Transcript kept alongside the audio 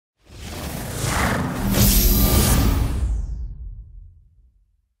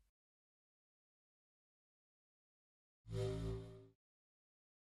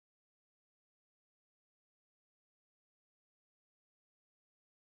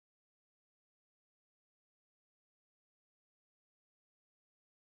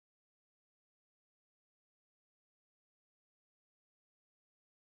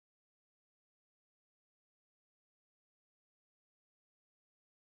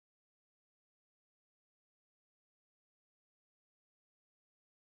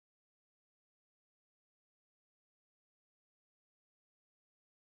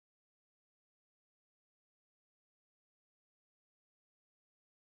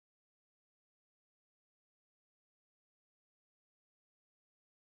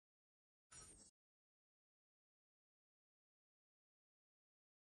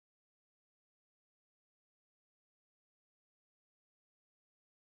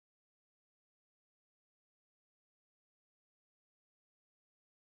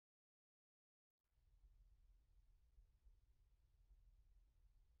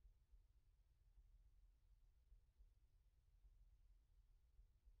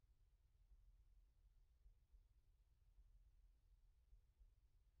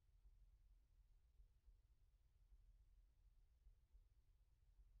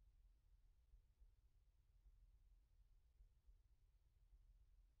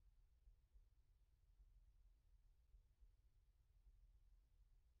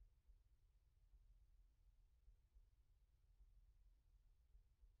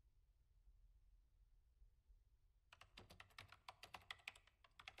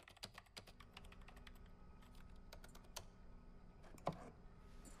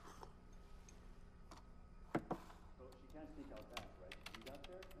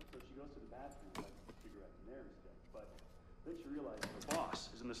goes to the bathroom, lights the cigarette in there instead. But then she realizes the boss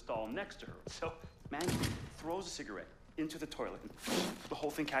is in the stall next to her. So Manny throws a cigarette into the toilet, and the whole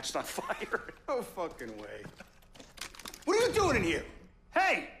thing catches on fire. No fucking way. What are you doing in here?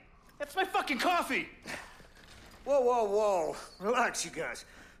 Hey, that's my fucking coffee. Whoa, whoa, whoa. Relax, you guys.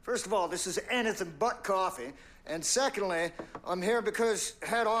 First of all, this is anything but coffee. And secondly, I'm here because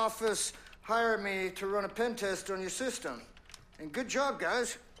head office hired me to run a pen test on your system. And good job,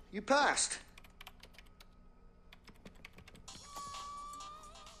 guys. You passed.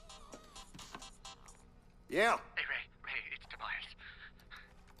 Yeah. Hey, Ray, it's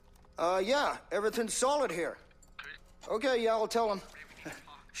Tobias. Yeah, everything's solid here. Good. Okay, yeah, I'll tell him. Ray, we need to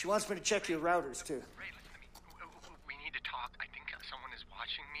talk. She wants me to check your routers, too. Ray, listen to me. We need to talk. I think someone is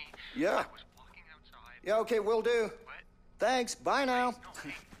watching me. Yeah. I was walking outside. Yeah, okay, will do. What? Thanks, bye now. No,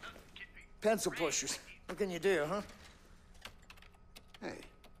 hey, no, Pencil Ray, pushers. What can you do, huh? Hey.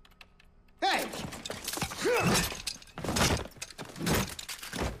 Hey!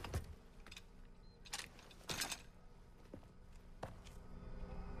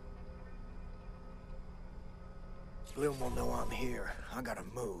 Bloom will know I'm here. I gotta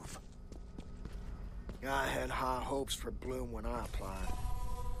move. I had high hopes for Bloom when I applied.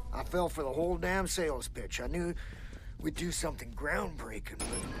 I fell for the whole damn sales pitch. I knew we'd do something groundbreaking,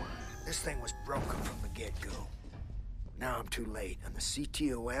 but this thing was broken from the get-go. Now I'm too late, and the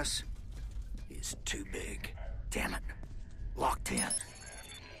CTOS is too big. Damn it. Locked in.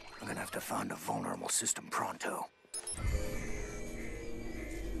 I'm gonna have to find a vulnerable system pronto.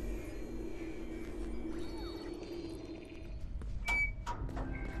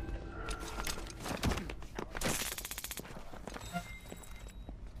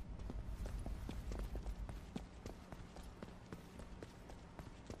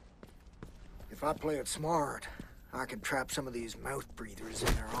 If I play it smart, I can trap some of these mouth breathers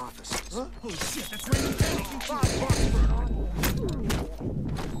in their offices. Huh? Holy shit, that's Raymond Kenny! $5 for an arm!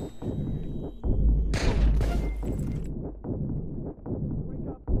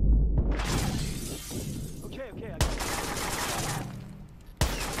 Okay, I got it.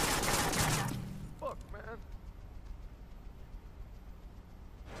 Fuck, man.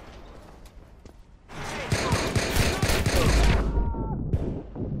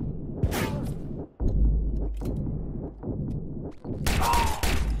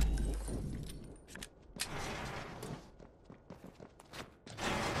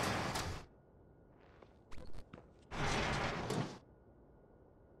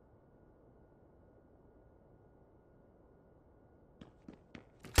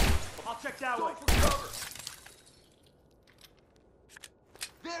 I'll check that way. For cover!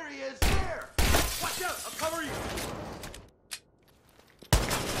 There he is! There! Watch out! I'll cover you!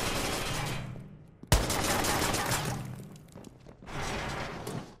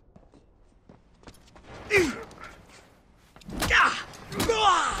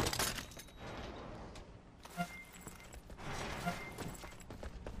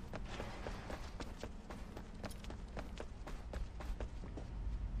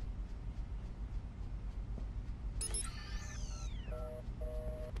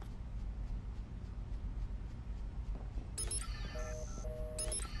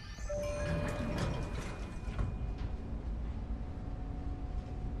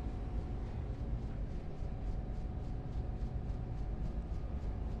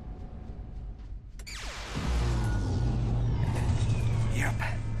 Yep.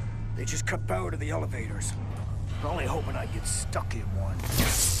 They just cut power to the elevators. I'm only hoping I get stuck in one.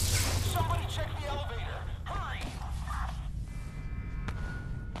 Somebody check the elevator. Hurry!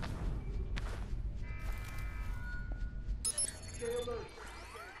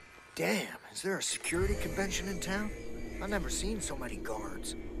 Damn, is there a security convention in town? I've never seen so many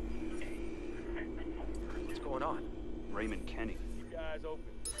guards. What's going on? Raymond Kenny. Keep your eyes open.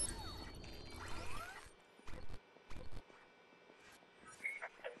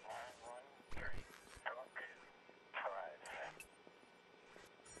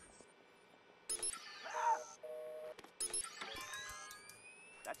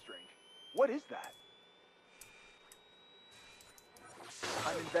 That's strange. What is that?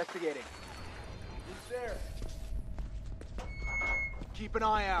 I'm investigating. Who's there? Keep an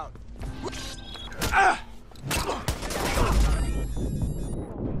eye out.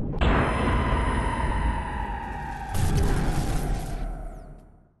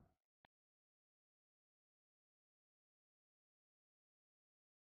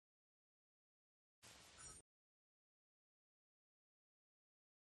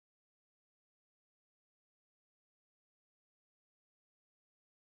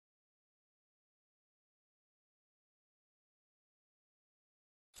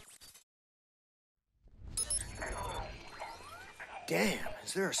 Damn,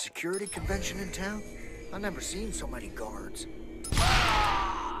 is there a security convention in town? I've never seen so many guards.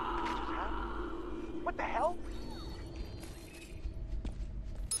 What the hell?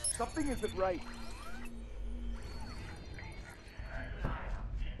 Something isn't right.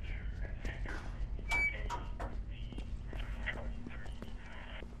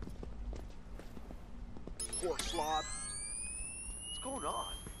 Poor slob. What's going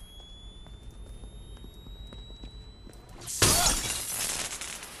on?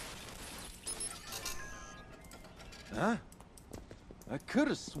 Huh? I could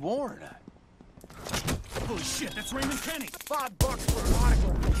have sworn Holy shit, that's Raymond Kenny! $5 for an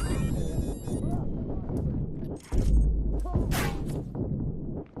article!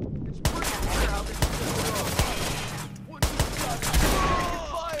 It's pretty clear how this is gonna go. What you got?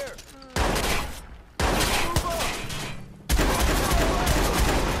 Fire! Move up!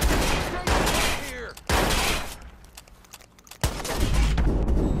 Take it here!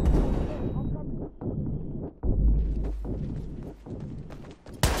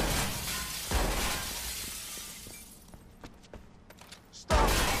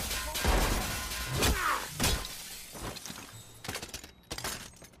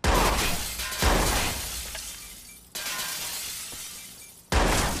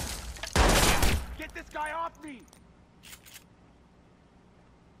 Get this guy off me!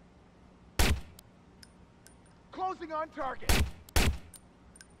 Closing on target!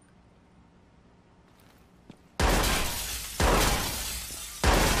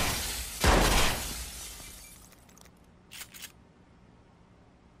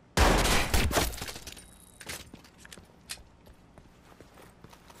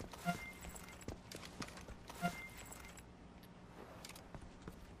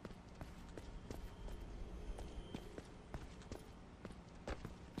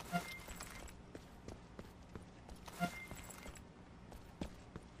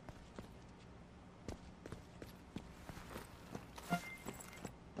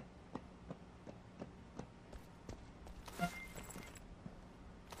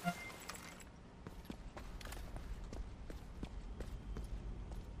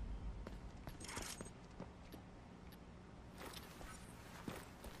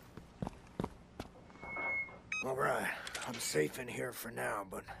 All right, I'm safe in here for now,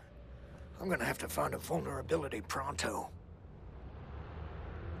 but I'm gonna have to find a vulnerability pronto.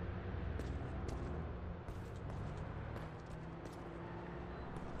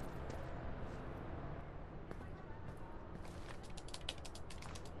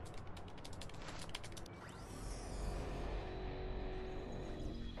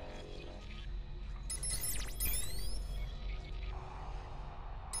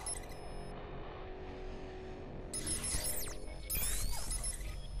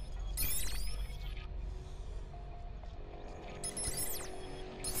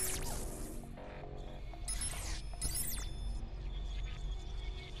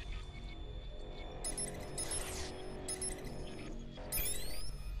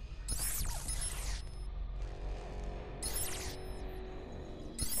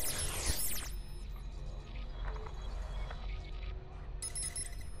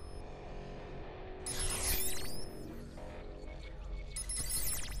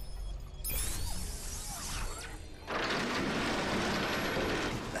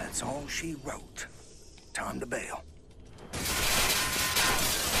 That's all she wrote. Time to bail.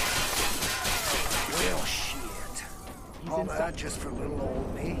 Well, shit. All that just for little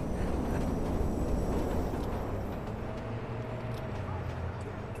old me?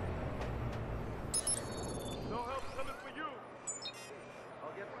 No help coming for you!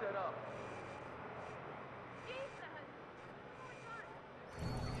 I'll get set up.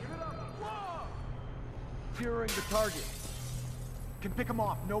 Give it up! Whoa! Securing the target. Can pick him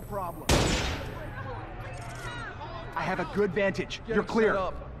off, no problem. I have a good vantage. You're clear.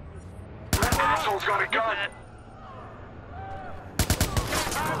 Asshole's got a gun!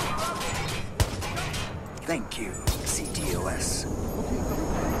 Thank you, CTOS.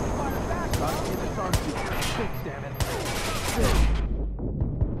 Thanks, damn it.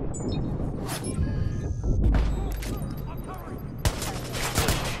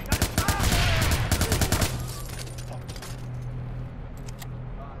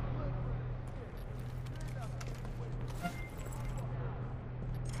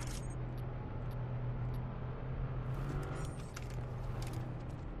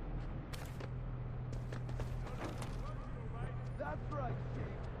 That's right.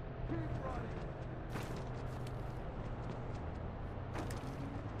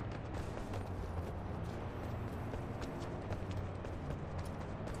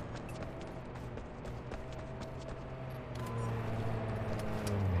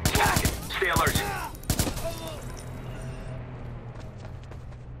 Stay alert.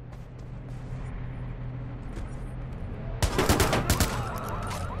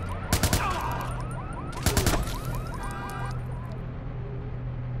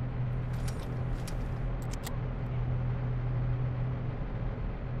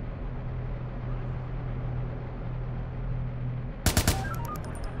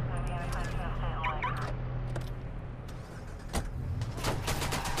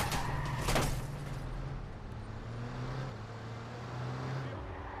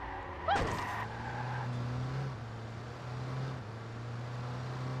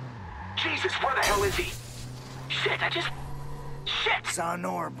 Jesus, where the hell is he? Shit, Shit!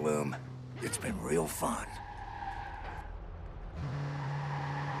 Sayonara, Bloom. It's been real fun.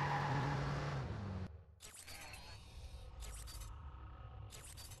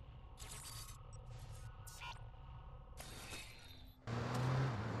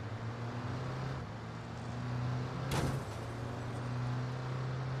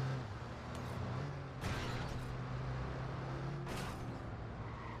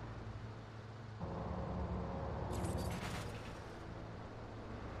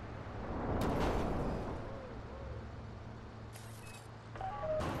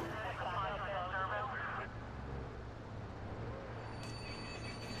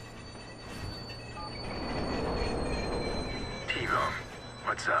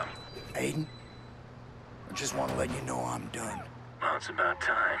 What's up? Aiden, I just want to let you know I'm done. Well, it's about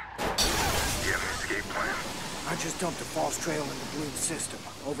time. Do you have an escape plan? I just dumped a false trail in the Bloom system.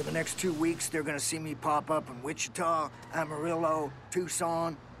 Over the next 2 weeks, they're gonna see me pop up in Wichita, Amarillo,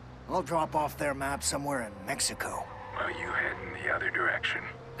 Tucson. I'll drop off their map somewhere in Mexico. Well, you head in the other direction.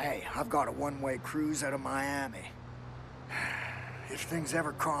 Hey, I've got a one-way cruise out of Miami. If things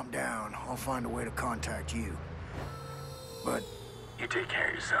ever calm down, I'll find a way to contact you. But You take care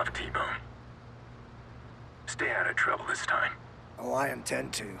of yourself, T-Bone. Stay out of trouble this time. oh, I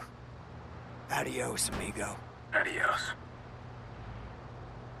intend to. Adios, amigo. Adios.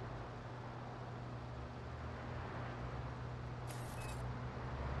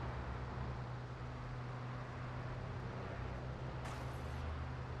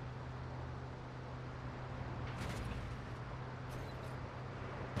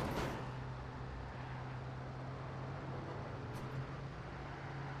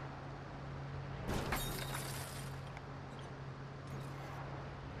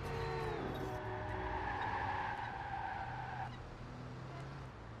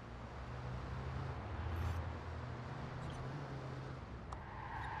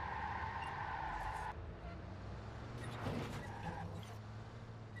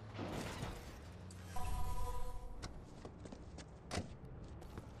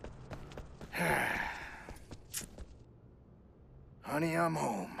 Honey, I'm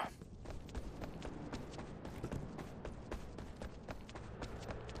home.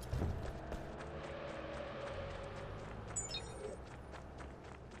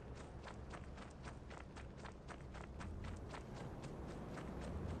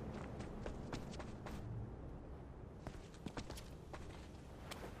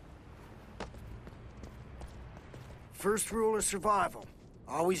 First rule of survival.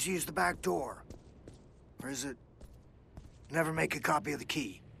 Always use the back door. Or is it... never make a copy of the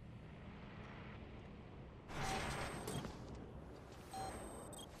key?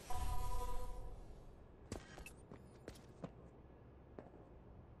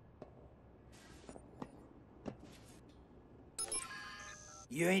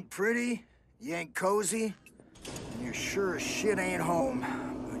 You ain't pretty, you ain't cozy, and you sure as shit ain't home.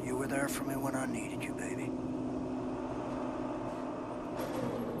 But you were there for me when I needed you, baby.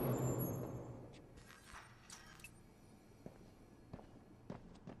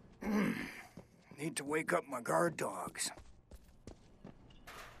 Need to wake up my guard dogs.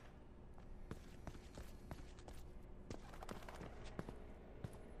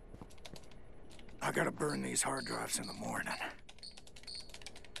 I gotta burn these hard drives in the morning.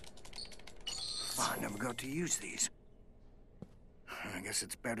 Oh, I never got to use these. I guess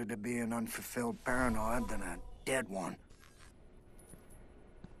it's better to be an unfulfilled paranoid than a dead one.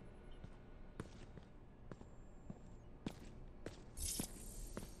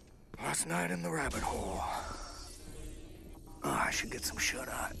 Last night in the rabbit hole. Oh, I should get some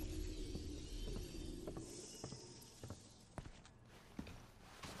shut-eye.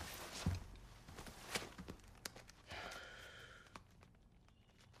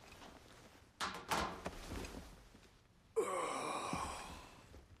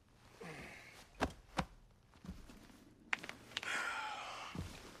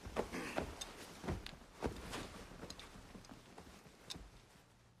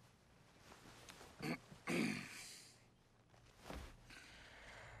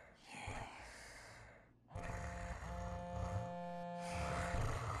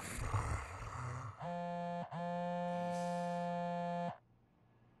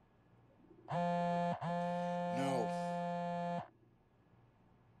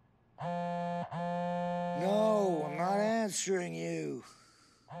 answering you.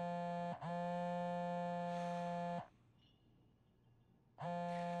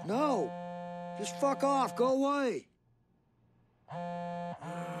 No. Just fuck off. Go away.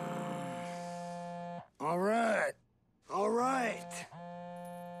 All right. All right.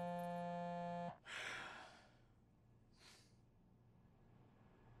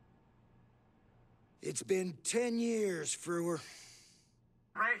 It's been 10 years, Frewer.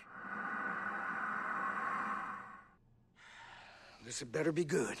 Ray? This had better be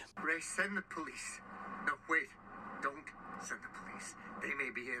good. Ray, send the police. No, wait. Don't send the police. They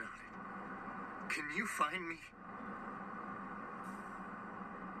may be in on it. Can you find me?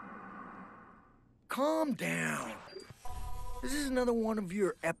 Calm down. This is another one of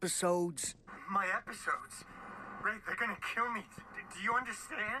your episodes. My episodes? Ray, they're gonna kill me. Do you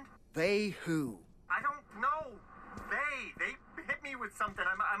understand? They who? I don't know. They hit me with something.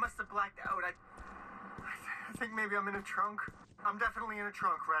 I must have blacked out. I think maybe I'm in a trunk. I'm definitely in a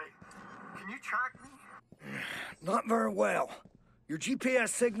trunk, Ray. Can you track me? Not very well. Your GPS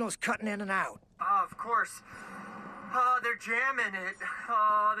signal's cutting in and out. Of course. Oh, they're jamming it.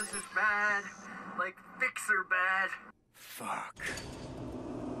 Oh, this is bad. Like, fixer bad. Fuck.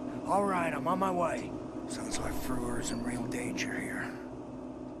 All right, I'm on my way. Sounds like Frewer's in real danger here.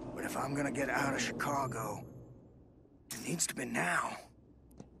 But if I'm gonna get out of Chicago, it needs to be now.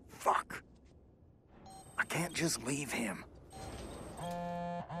 Fuck. I can't just leave him.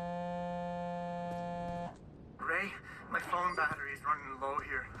 Ray, my phone battery's running low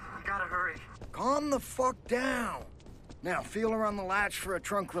here. You gotta hurry. Calm the fuck down. Now, feel around the latch for a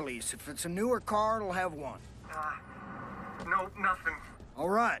trunk release. If it's a newer car, it'll have one. No, nothing. All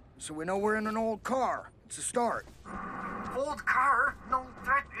right, so we know we're in an old car. It's a start. Old car? No,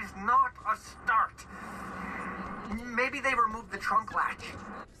 that is not a start. Maybe they removed the trunk latch.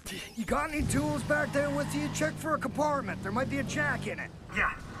 You got any tools back there with you? Check for a compartment. There might be a jack in it.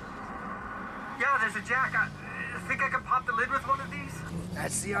 Yeah. Yeah, there's a jack. I think I can pop the lid with one of these?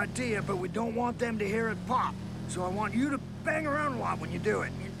 That's the idea, but we don't want them to hear it pop. So I want you to bang around a lot when you do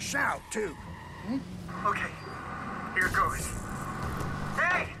it. And shout, too. Okay, here goes.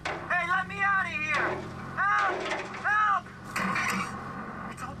 Hey! Hey, let me out of here! Help! Help!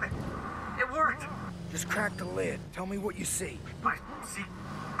 It's open. It worked. Just crack the lid. Tell me what you see. I see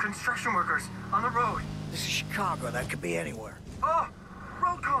construction workers on the road. This is Chicago. That could be anywhere. Oh,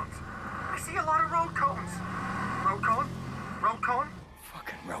 road cones. I see a lot of road cones. Road cone? Road cone?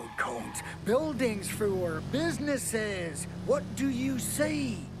 Fucking road cones. Buildings, Frewer. Businesses. What do you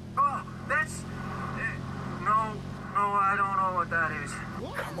see? Oh, that's... no, I don't know what that is.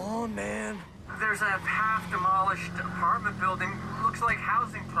 Come on, man. There's a half-demolished apartment building. Looks like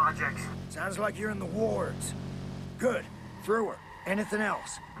housing projects. Sounds like you're in the wards. Good. Frewer. Anything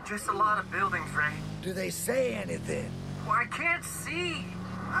else? Just a lot of buildings, Ray. Do they say anything? Well, I can't see.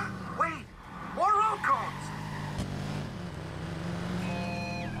 Wait, more road cones.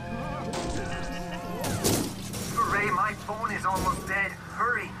 Ray, my phone is almost dead.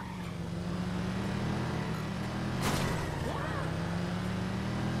 Hurry.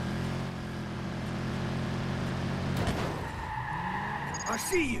 I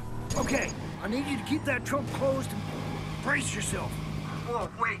see you. Okay, I need you to keep that trunk closed and brace yourself. Whoa,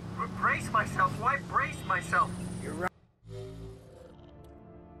 wait. Brace myself? Why brace myself? You're right.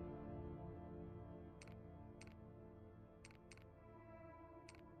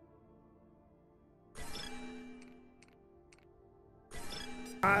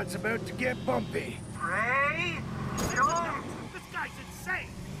 It's about to get bumpy. Ray? Don't! This guy's insane!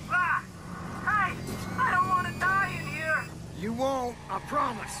 Ah! Hey! I don't want to die in here! You won't, I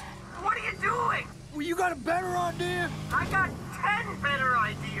promise. What are you doing? Well, you got a better idea? I got 10 better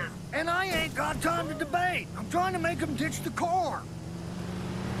ideas! And I ain't got time to debate. I'm trying to make them ditch the car.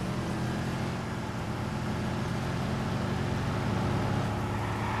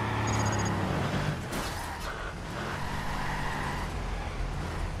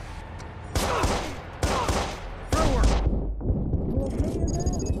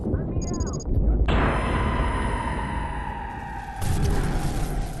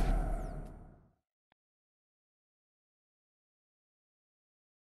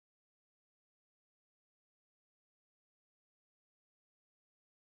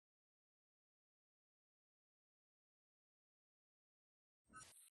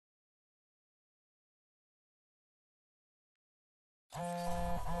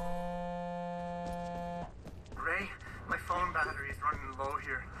 Ray, my phone battery is running low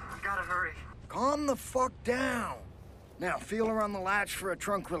here. You gotta hurry. Calm the fuck down. Now, feel around the latch for a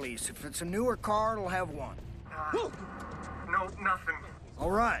trunk release. If it's a newer car, it'll have one. No, nothing.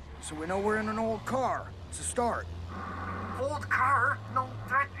 All right, so we know we're in an old car. It's a start. old car? No,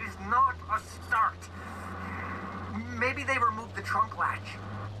 that is not a start. Maybe they removed the trunk latch.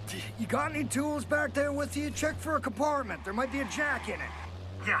 You got any tools back there with you? Check for a compartment. There might be a jack in it.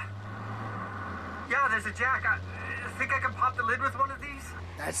 Yeah. Yeah, there's a jack. I think I can pop the lid with one of these?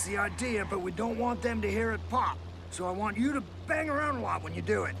 That's the idea, but we don't want them to hear it pop. So I want you to bang around a lot when you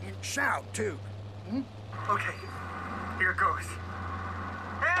do it. And shout, too. Hmm? Okay. Here goes.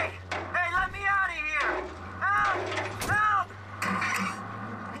 Hey! Hey, let me out of here! Help! Help!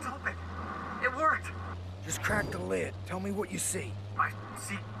 It's open. It worked. Just crack the lid. Tell me what you see. I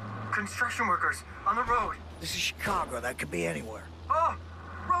see construction workers on the road. This is Chicago. That could be anywhere. Oh!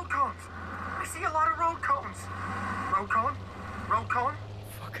 Road cones! I see a lot of road cones. Road cone? Road cone?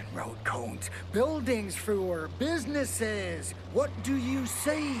 Fucking road cones. Buildings, Frewer. Businesses. What do you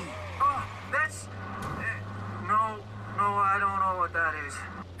see? Oh, that's... No, I don't know what that is.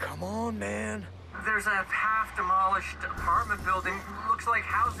 Come on, man. There's a half-demolished apartment building. Looks like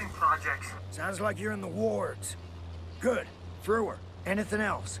housing projects. Sounds like you're in the wards. Good. Frewer. Anything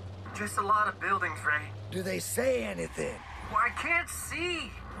else? Just a lot of buildings, Ray. Do they say anything? Well, I can't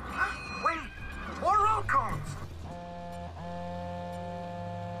see. Wait, more road cones.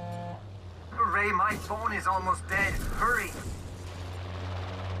 Ray, my phone is almost dead. Hurry.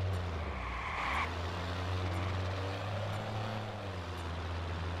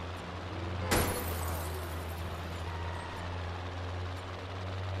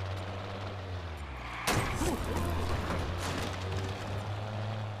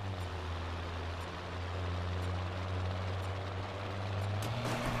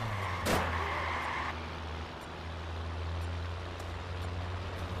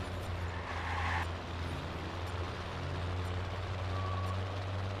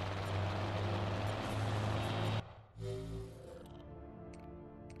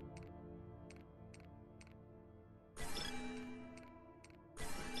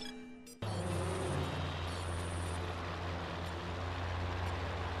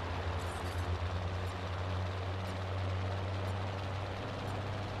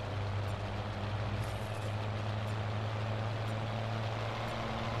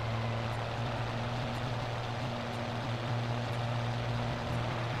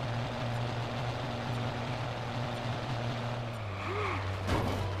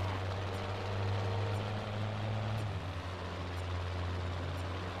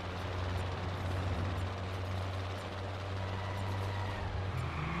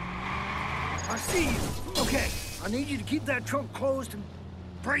 I see you. Okay, I need you to keep that trunk closed and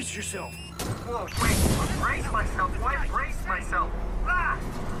brace yourself. Whoa, wait. Brace myself? Why brace myself? Ah!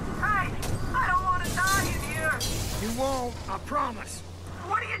 Hey! I don't want to die in here! You won't, I promise.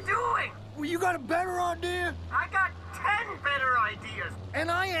 What are you doing? Well, you got a better idea? I got 10 better ideas. And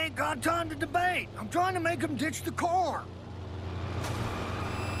I ain't got time to debate. I'm trying to make them ditch the car.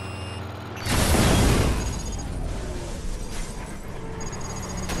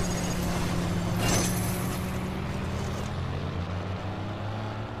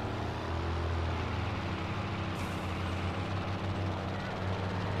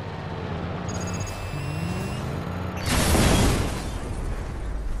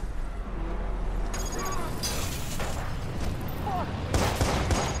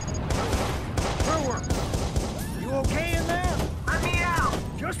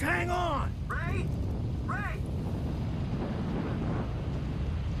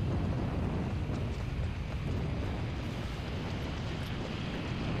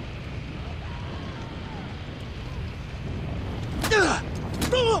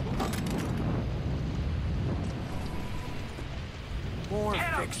 More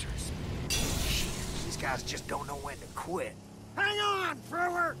fixers. Shit, these guys just don't know when to quit. Hang on,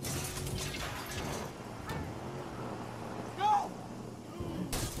 Frewer! No!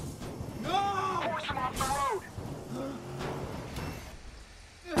 No! Force him off the road!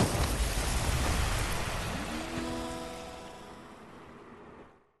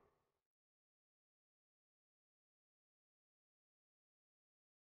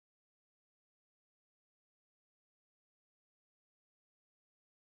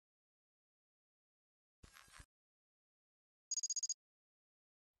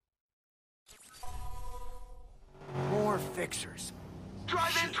 More fixers.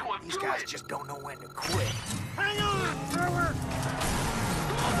 Drive into him! These guys just don't know when to quit. Hang on, Frewer!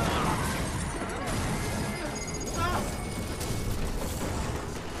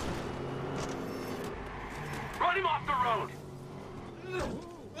 Run him off the road!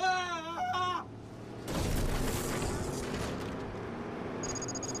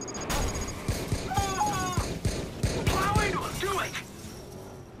 Plow into him! Do it!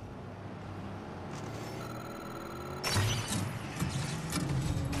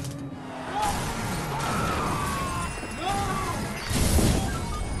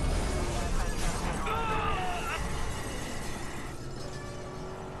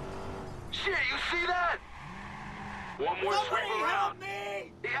 One more sweep around.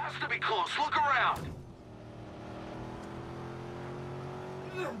 me! He has to be close. Look around.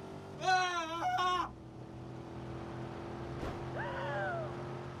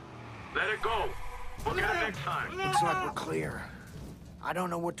 Let it go. We'll get it next time. Looks like we're clear. I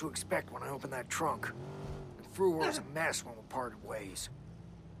don't know what to expect when I open that trunk. The Frewer was a mess when we parted ways.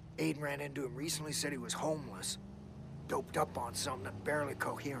 Aiden ran into him recently, said he was homeless. Doped up on something and barely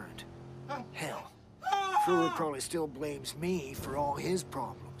coherent. Hell, Frewer probably still blames me for all his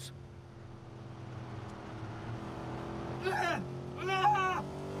problems.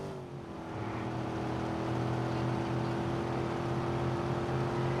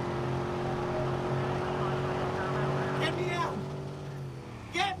 Get me out!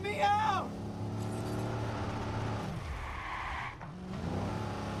 Get me out!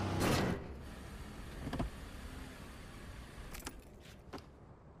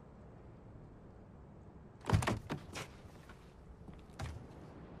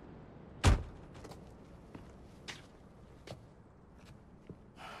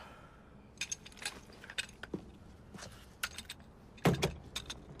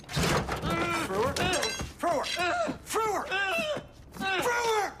 Frewer! Frewer!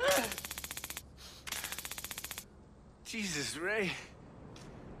 Frewer! Jesus, Ray.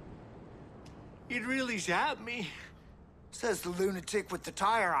 You'd really zap me. Says the lunatic with the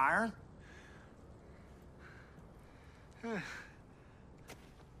tire iron.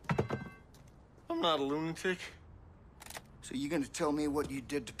 I'm not a lunatic. So you gonna tell me what you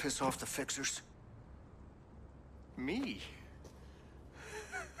did to piss off the fixers? Me?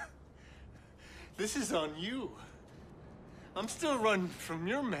 This is on you. I'm still running from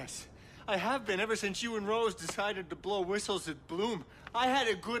your mess. I have been ever since you and Rose decided to blow whistles at Bloom. I had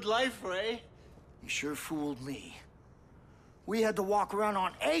a good life, Ray. You sure fooled me. We had to walk around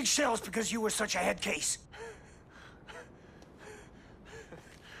on eggshells because you were such a head case.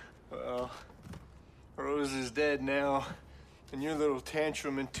 Well, Rose is dead now. And your little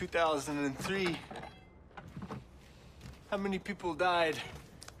tantrum in 2003. How many people died?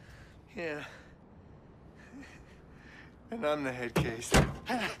 Yeah. And I'm the head case.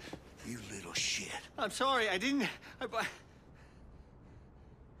 You little shit. I'm sorry, I didn't...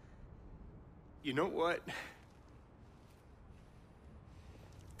 You know what?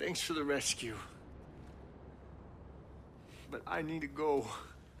 Thanks for the rescue. But I need to go.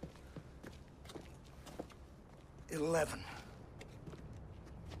 11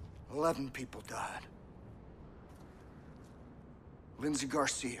 people died. Lindsay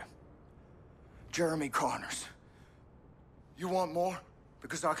Garcia. Jeremy Connors. You want more?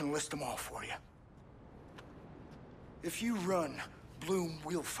 Because I can list them all for you. If you run, Bloom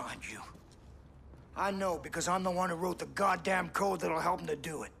will find you. I know because I'm the one who wrote the goddamn code that'll help him to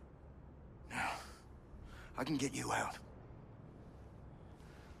do it. Now, I can get you out.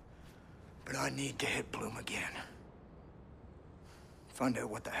 But I need to hit Bloom again. Find out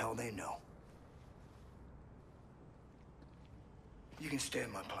what the hell they know. You can stay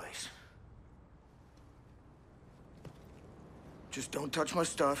in my place. Just don't touch my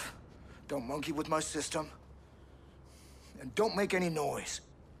stuff. Don't monkey with my system. And don't make any noise.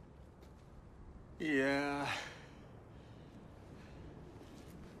 Yeah.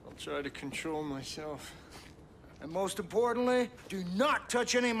 I'll try to control myself. And most importantly, do not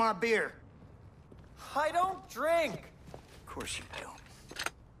touch any of my beer. I don't drink. Of course you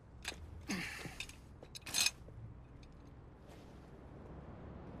don't.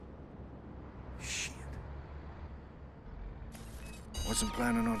 Shit. Wasn't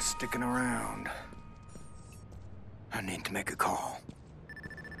planning on sticking around. I need to make a call.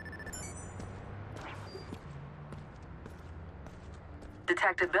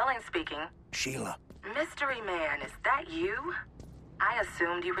 Detective Billings speaking. Sheila, Mystery Man, is that you? I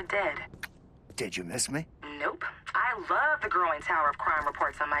assumed you were dead. did you miss me? Nope. I love the growing tower of crime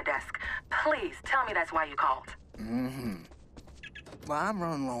reports on my desk. Please tell me that's why you called. Well, I'm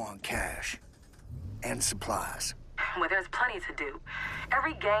running low on cash. And supplies. Well, there's plenty to do.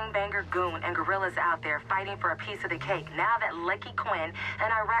 Every gangbanger, goon, and gorilla's out there fighting for a piece of the cake now that Lakey Quinn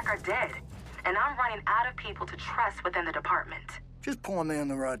and Iraq are dead. And I'm running out of people to trust within the department. Just point me in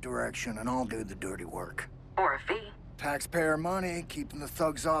the right direction and I'll do the dirty work. Or a fee. Taxpayer money, keeping the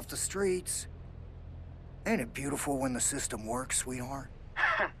thugs off the streets. Ain't it beautiful when the system works, sweetheart?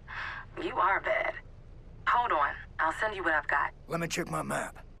 You are bad. Hold on. I'll send you what I've got. Let me check my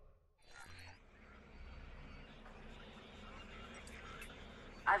map.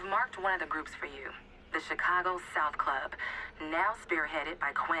 I've marked one of the groups for you. The Chicago South Club, now spearheaded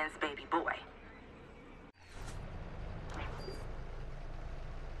by Quinn's baby boy.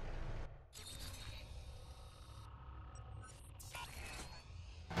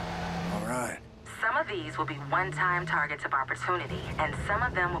 these will be one-time targets of opportunity, and some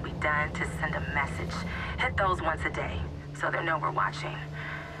of them will be done to send a message. Hit those once a day, so they know we're watching.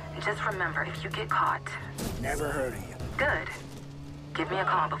 Just remember, if you get caught... Never heard of you. Good. Give me a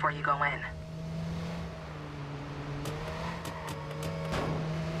call before you go in.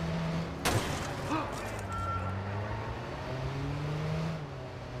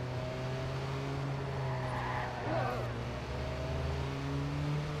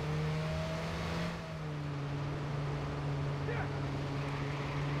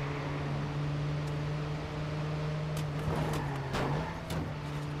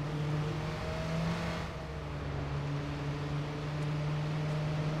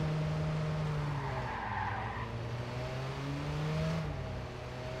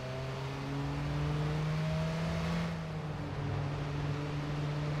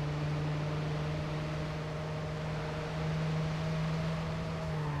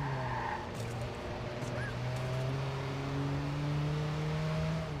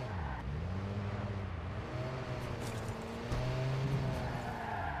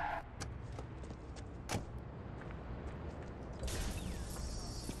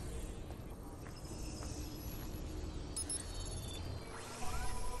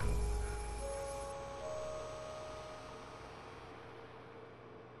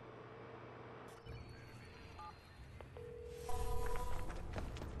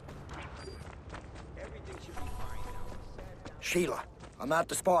 Sheila, I'm at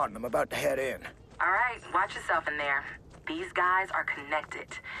the spot and I'm about to head in. All right, watch yourself in there. These guys are connected.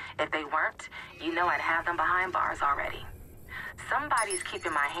 If they weren't, you know I'd have them behind bars already. Somebody's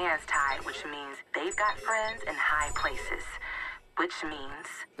keeping my hands tied, which means they've got friends in high places. Which means...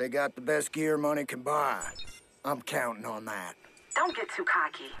 They got the best gear money can buy. I'm counting on that. Don't get too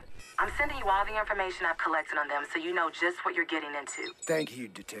cocky. I'm sending you all the information I've collected on them so you know just what you're getting into. Thank you,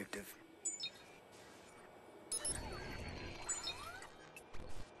 Detective.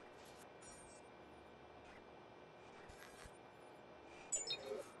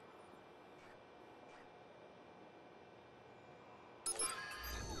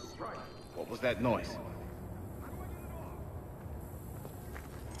 What was that noise?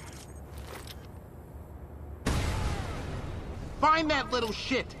 Find that little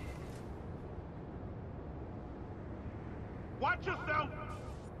shit! Watch yourself!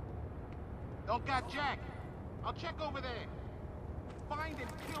 Don't got Jack. I'll check over there. Find and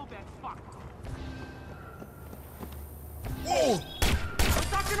kill that fuck. Whoa! What's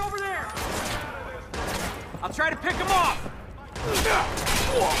talking over there? I'll try to pick him off!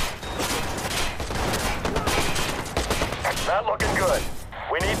 Not looking good.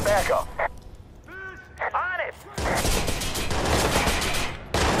 We need backup. On it!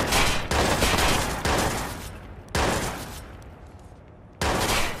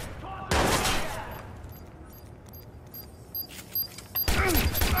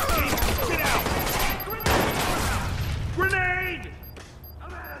 Get out! Grenade!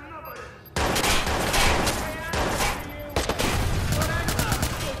 I've had enough of this.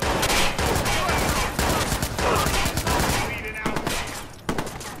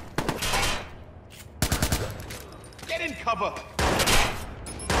 Get in cover!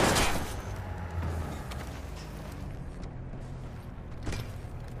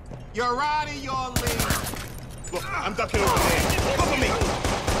 You're out of your league! Look, I'm ducking over there. Cover me!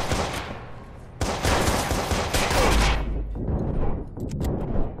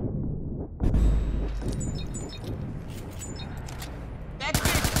 That's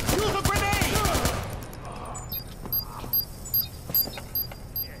it! Use a grenade!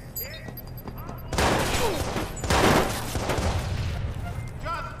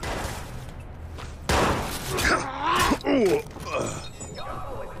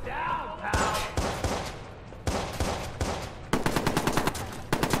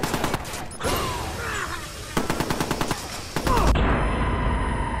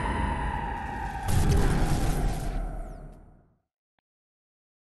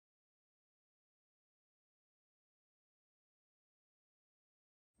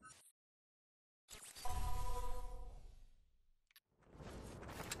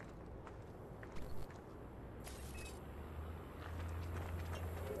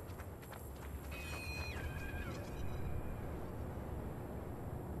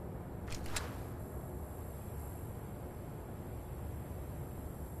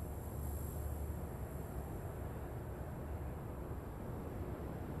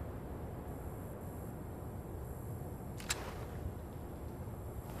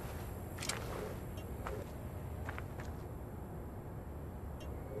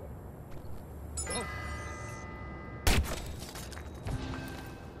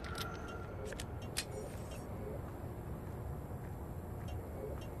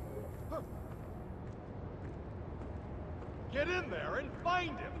 Get in there and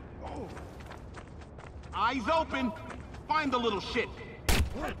find him. Oh. Eyes open. Find the little shit.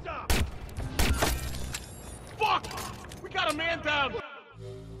 Heads up. Fuck! We got a man down.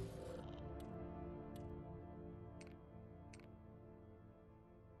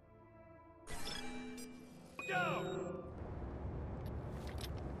 Go.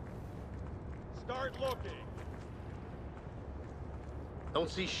 Start looking. Don't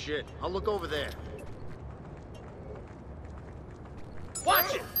see shit. I'll look over there.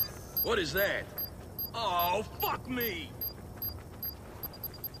 Watch it! What is that? Oh, fuck me!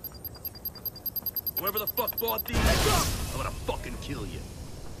 Whoever the fuck bought these, I'm gonna fucking kill you.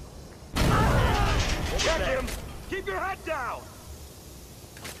 Check him! Keep your head down!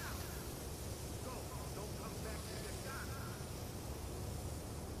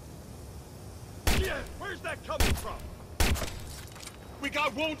 Yeah, where's that coming from? We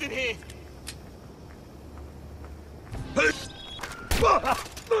got wounded here.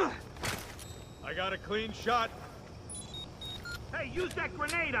 I got a clean shot. Hey, use that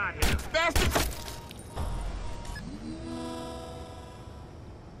grenade on him! Bastard!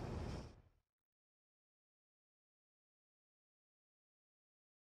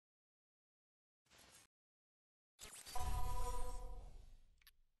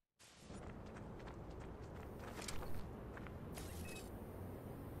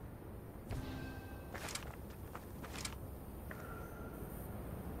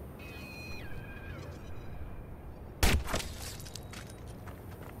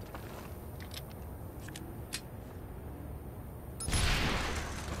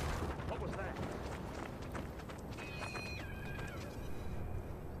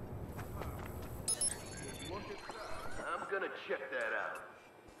 I'm gonna check that out.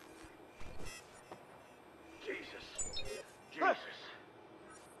 Jesus. Jesus.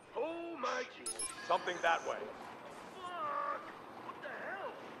 Oh my Jesus. Something that way. Fuck! What the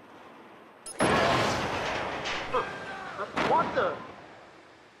hell? What the?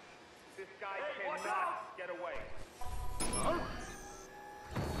 This guy cannot get away. Huh?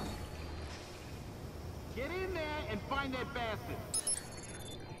 Get in there and find that bastard.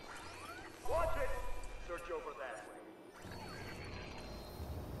 Watch it. Search over that way.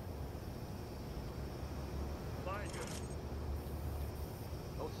 Find him.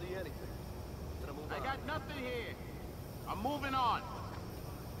 Don't see anything. Gonna move I on. got nothing here. I'm moving on.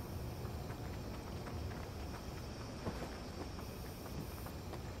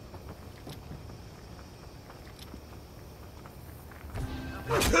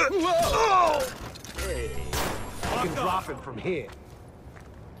 Hey, I can drop him from here.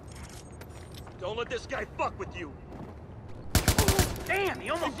 Don't let this guy fuck with you. Damn, he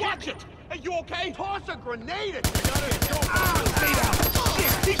almost watch it! Are you okay? Toss a grenade at me!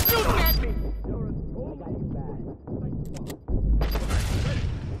 Shit, he's shooting at me!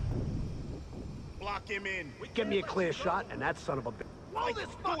 Block him in. Get me a clear shot, and that son of a bitch. Blow this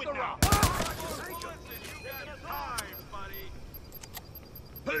fucker up!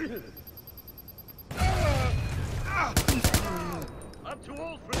 I'm too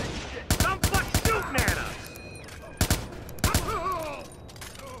old for this shit. Some fuck shooting at us.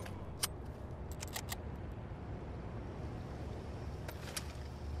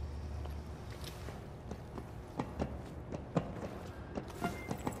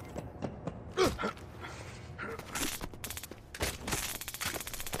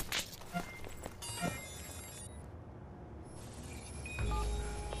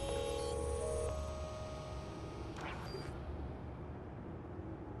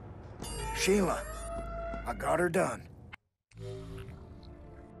 Sheila, I got her done.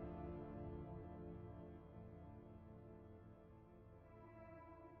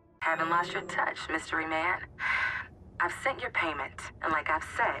 Haven't lost your touch, mystery man. I've sent your payment, and like I've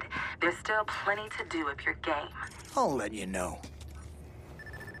said, there's still plenty to do with your game. I'll let you know.